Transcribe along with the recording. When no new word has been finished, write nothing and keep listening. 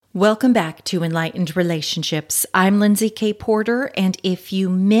Welcome back to Enlightened Relationships. I'm Lindsay K. Porter, and if you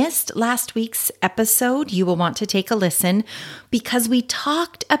missed last week's episode, you will want to take a listen because we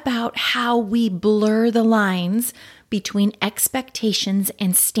talked about how we blur the lines between expectations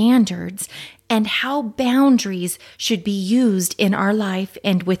and standards and how boundaries should be used in our life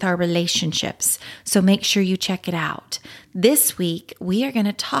and with our relationships. So make sure you check it out. This week, we are going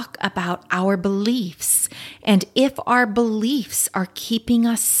to talk about our beliefs and if our beliefs are keeping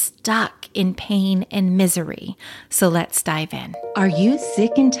us stuck in pain and misery. So let's dive in. Are you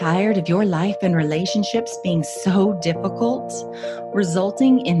sick and tired of your life and relationships being so difficult,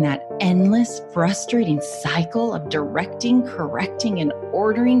 resulting in that endless, frustrating cycle of directing, correcting, and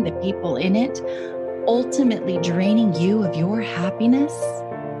ordering the people in it, ultimately draining you of your happiness?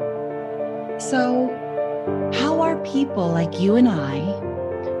 So, how are people like you and I,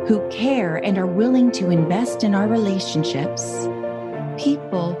 who care and are willing to invest in our relationships,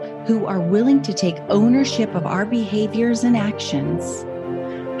 people who are willing to take ownership of our behaviors and actions,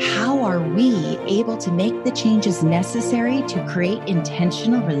 how are we able to make the changes necessary to create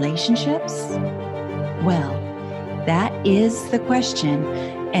intentional relationships? Well, that is the question,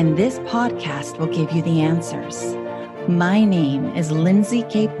 and this podcast will give you the answers. My name is Lindsay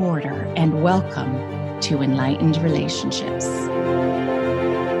K. Porter, and welcome to Enlightened Relationships.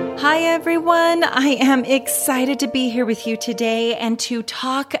 Hi, everyone. I am excited to be here with you today and to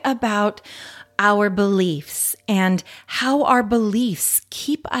talk about our beliefs and how our beliefs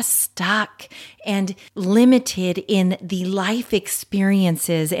keep us stuck and limited in the life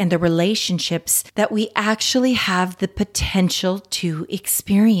experiences and the relationships that we actually have the potential to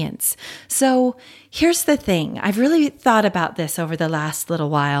experience. So here's the thing. I've really thought about this over the last little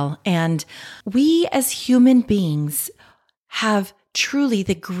while, and we as human beings have truly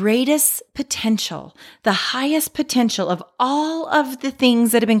the greatest potential, the highest potential of all of the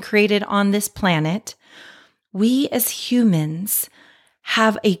things that have been created on this planet. We as humans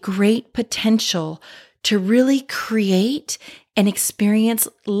have a great potential to really create and experience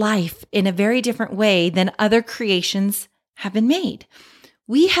life in a very different way than other creations have been made.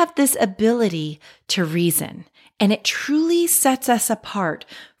 We have this ability to reason, and it truly sets us apart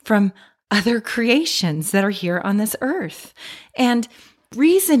from other creations that are here on this earth. And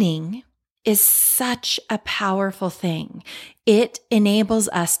reasoning is such a powerful thing. It enables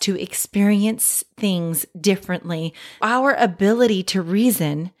us to experience things differently. Our ability to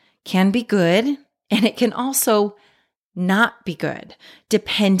reason can be good, and it can also not be good,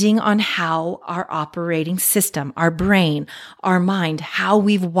 depending on how our operating system, our brain, our mind, how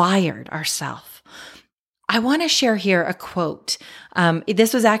we've wired ourselves. I want to share here a quote.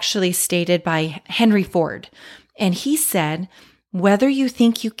 This was actually stated by Henry Ford, and he said, "Whether you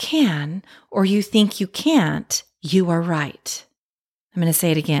think you can or you think you can't, you are right." I'm going to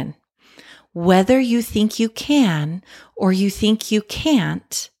say it again. Whether you think you can or you think you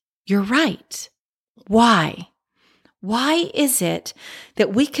can't, you're right. Why? Why is it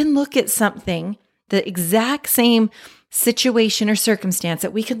that we can look at something, the exact same situation or circumstance,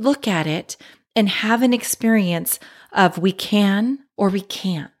 that we could look at it and have an experience of we can or we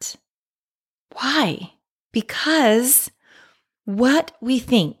can't? Why? Because what we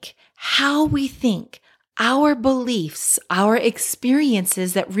think, how we think, our beliefs, our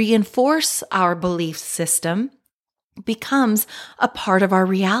experiences that reinforce our belief system becomes a part of our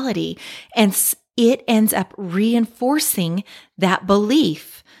reality. And it ends up reinforcing that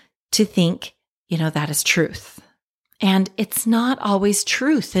belief to think, that is truth. And it's not always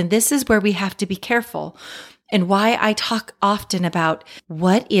truth. And this is where we have to be careful, and why I talk often about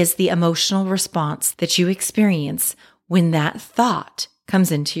what is the emotional response that you experience when that thought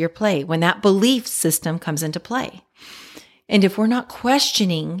comes into your play, when that belief system comes into play. And if we're not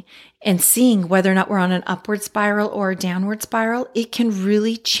questioning and seeing whether or not we're on an upward spiral or a downward spiral, it can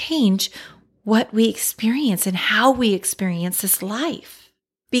really change what we experience and how we experience this life.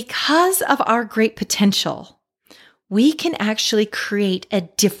 Because of our great potential, we can actually create a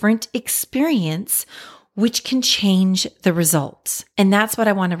different experience, which can change the results. And that's what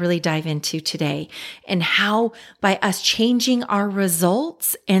I want to really dive into today, and how by us changing our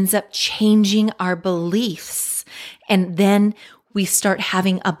results ends up changing our beliefs. And then we start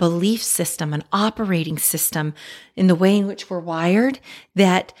having a belief system, an operating system in the way in which we're wired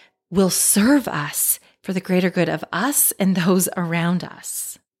that will serve us for the greater good of us and those around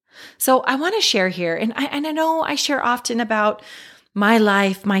us. So I want to share here, and I know I share often about my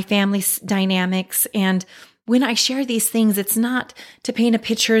life, my family's dynamics, and when I share these things, it's not to paint a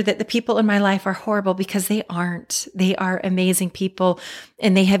picture that the people in my life are horrible, because they aren't. They are amazing people,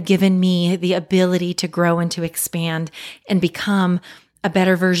 and they have given me the ability to grow and to expand and become a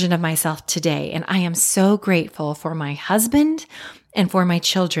better version of myself today. And I am so grateful for my husband and for my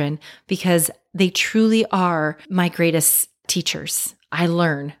children because they truly are my greatest teachers. I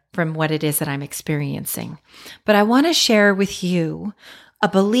learn from what it is that I'm experiencing. But I want to share with you a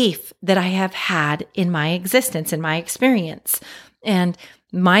belief that I have had in my existence, in my experience. And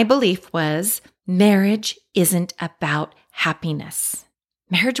my belief was marriage isn't about happiness.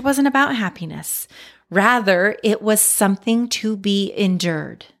 Marriage wasn't about happiness. Rather, it was something to be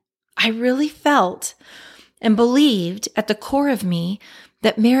endured. I really felt and believed at the core of me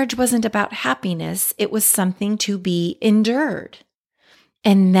that marriage wasn't about happiness. It was something to be endured.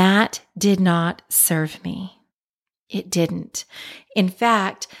 And that did not serve me. It didn't. In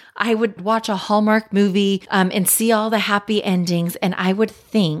fact, I would watch a Hallmark movie and see all the happy endings, and I would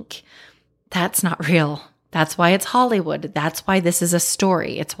think, that's not real. That's why it's Hollywood. That's why this is a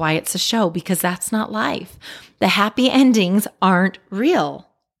story. It's why it's a show, because that's not life. The happy endings aren't real.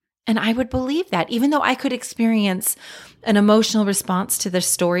 And I would believe that, even though I could experience an emotional response to the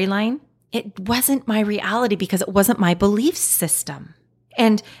storyline, it wasn't my reality because it wasn't my belief system.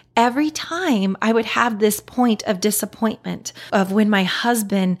 And every time I would have this point of disappointment of when my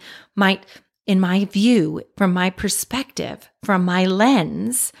husband might, in my view, from my perspective, from my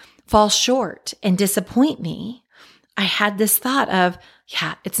lens, fall short and disappoint me, I had this thought of,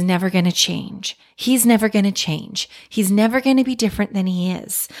 yeah, it's never going to change. He's never going to change. He's never going to be different than he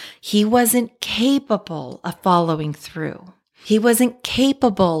is. He wasn't capable of following through. He wasn't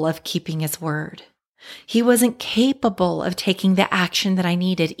capable of keeping his word. He wasn't capable of taking the action that I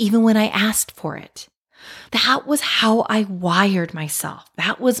needed, even when I asked for it. That was how I wired myself.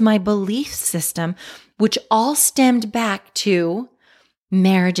 That was my belief system, which all stemmed back to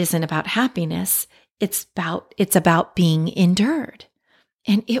marriage isn't about happiness. It's about being endured.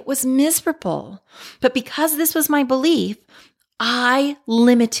 And it was miserable. But because this was my belief, I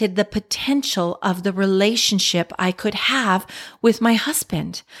limited the potential of the relationship I could have with my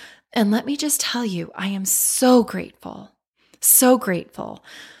husband. And let me just tell you, I am so grateful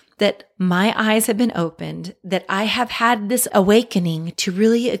that my eyes have been opened, that I have had this awakening to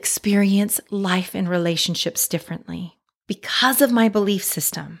really experience life and relationships differently. Because of my belief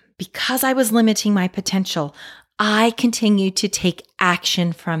system, because I was limiting my potential, I continued to take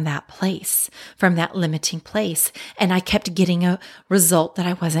action from that place, from that limiting place. And I kept getting a result that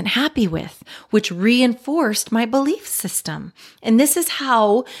I wasn't happy with, which reinforced my belief system. And this is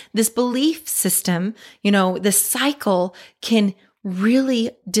how this belief system, this cycle can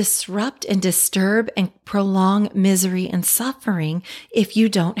really disrupt and disturb and prolong misery and suffering if you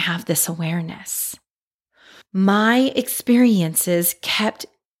don't have this awareness. My experiences kept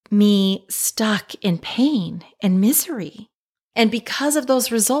me stuck in pain and misery. And because of those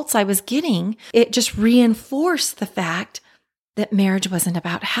results I was getting, it just reinforced the fact that marriage wasn't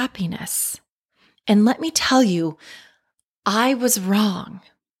about happiness. And let me tell you, I was wrong.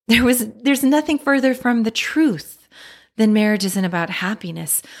 There's nothing further from the truth than marriage isn't about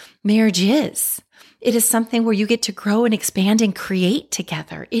happiness. Marriage is. It is something where you get to grow and expand and create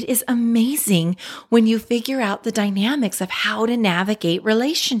together. It is amazing when you figure out the dynamics of how to navigate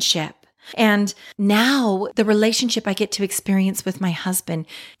relationship. And now the relationship I get to experience with my husband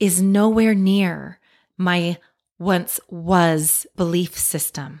is nowhere near my once was belief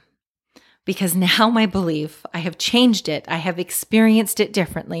system. Because now my belief, I have changed it. I have experienced it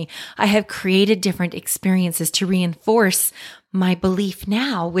differently. I have created different experiences to reinforce my belief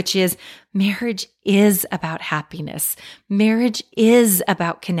now, which is marriage is about happiness. Marriage is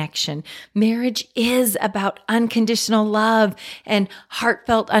about connection. Marriage is about unconditional love and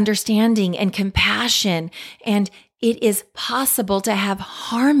heartfelt understanding and compassion. And it is possible to have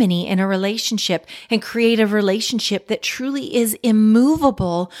harmony in a relationship and create a relationship that truly is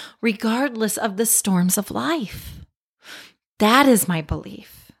immovable regardless of the storms of life. That is my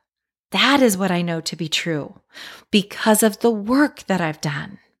belief. That is what I know to be true because of the work that I've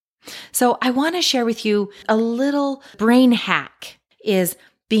done. So I want to share with you a little brain hack is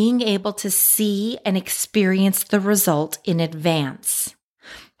being able to see and experience the result in advance.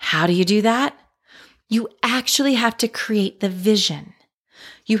 How do you do that? You actually have to create the vision.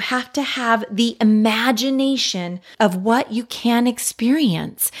 You have to have the imagination of what you can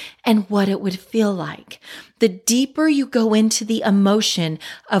experience and what it would feel like. The deeper you go into the emotion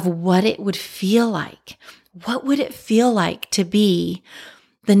of what it would feel like, what would it feel like to be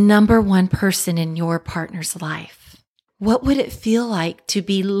the number one person in your partner's life? What would it feel like to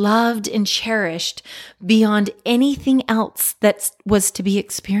be loved and cherished beyond anything else that was to be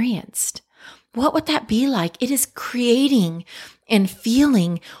experienced? What would that be like? It is creating and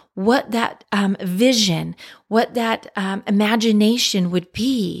feeling what that vision, what that imagination would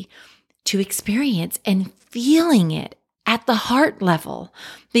be to experience, and feeling it at the heart level,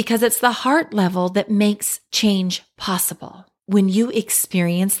 because it's the heart level that makes change possible. When you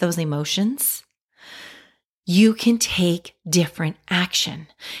experience those emotions, you can take different action,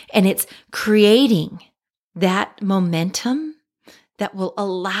 and it's creating that momentum that will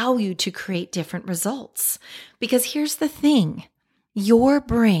allow you to create different results. Because here's the thing, your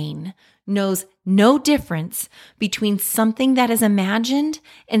brain knows no difference between something that is imagined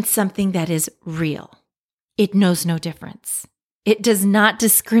and something that is real. It knows no difference. It does not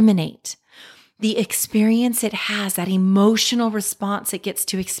discriminate. The experience it has, that emotional response it gets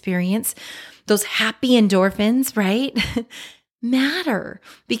to experience, those happy endorphins, right? Matter,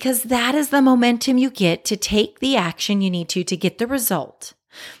 because that is the momentum you get to take the action you need to get the result.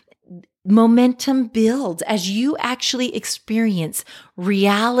 Momentum builds as you actually experience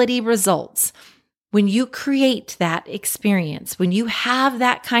reality results. When you create that experience, when you have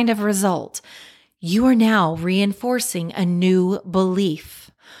that kind of result, you are now reinforcing a new belief,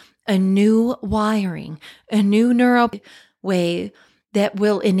 a new wiring, a new neural way that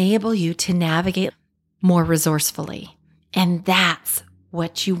will enable you to navigate more resourcefully. And that's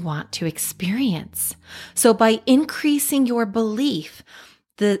what you want to experience. So by increasing your belief,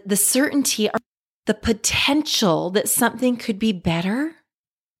 the certainty, the potential that something could be better,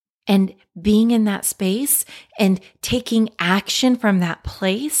 and being in that space and taking action from that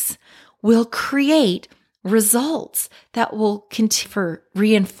place will create results that will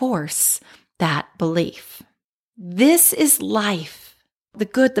reinforce that belief. This is life. The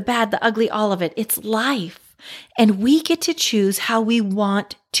good, the bad, the ugly, all of it. It's life. And we get to choose how we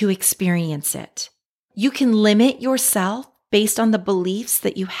want to experience it. You can limit yourself based on the beliefs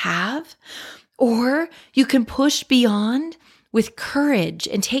that you have, or you can push beyond with courage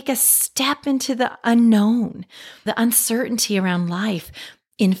and take a step into the unknown, the uncertainty around life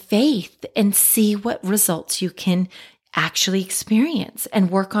in faith, and see what results you can actually experience and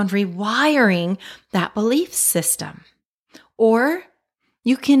work on rewiring that belief system. Or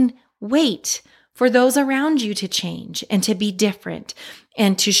you can wait for those around you to change and to be different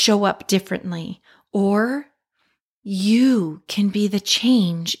and to show up differently. Or you can be the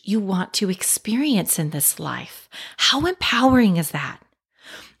change you want to experience in this life. How empowering is that?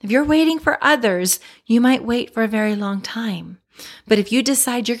 If you're waiting for others, you might wait for a very long time. But if you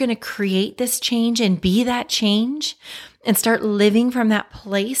decide you're going to create this change and be that change and start living from that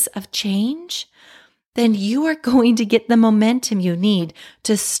place of change, then you are going to get the momentum you need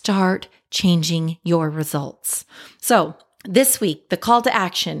to start changing your results. So this week, the call to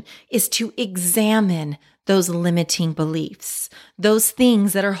action is to examine those limiting beliefs, those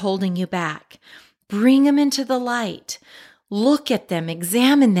things that are holding you back. Bring them into the light. Look at them,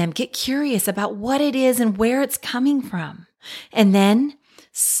 examine them, get curious about what it is and where it's coming from. And then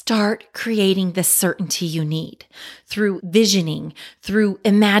start creating the certainty you need through visioning, through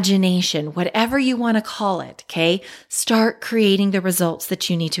imagination, whatever you want to call it, okay? Start creating the results that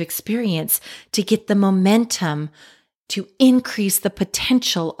you need to experience to get the momentum to increase the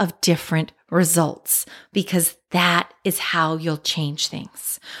potential of different results, because that is how you'll change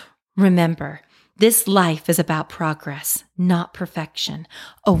things. Remember, this life is about progress, not perfection.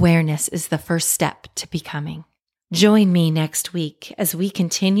 Awareness is the first step to becoming. Join me next week as we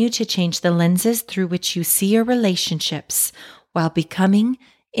continue to change the lenses through which you see your relationships while becoming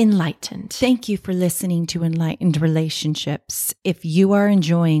enlightened. Thank you for listening to Enlightened Relationships. If you are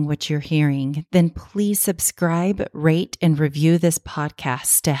enjoying what you're hearing, then please subscribe, rate, and review this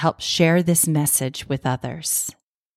podcast to help share this message with others.